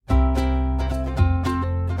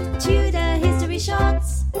Tudor History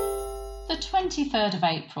Shorts. The 23rd of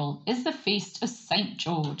April is the feast of St.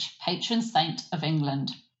 George, patron saint of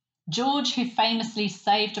England. George, who famously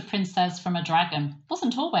saved a princess from a dragon,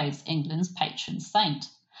 wasn't always England's patron saint.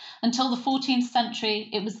 Until the 14th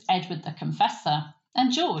century, it was Edward the Confessor,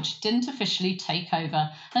 and George didn't officially take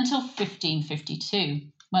over until 1552,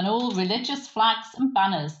 when all religious flags and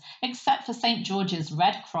banners, except for St. George's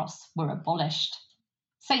Red Cross, were abolished.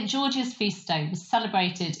 St. George's feast day was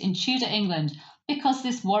celebrated in Tudor England because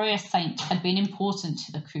this warrior saint had been important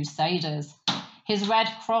to the Crusaders. His red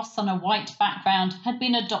cross on a white background had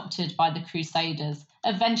been adopted by the Crusaders,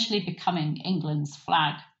 eventually becoming England's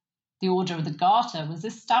flag. The Order of the Garter was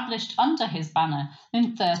established under his banner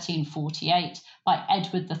in 1348 by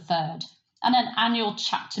Edward III, and an annual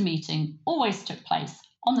chapter meeting always took place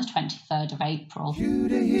on the 23rd of April.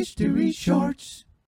 Tudor History Shorts.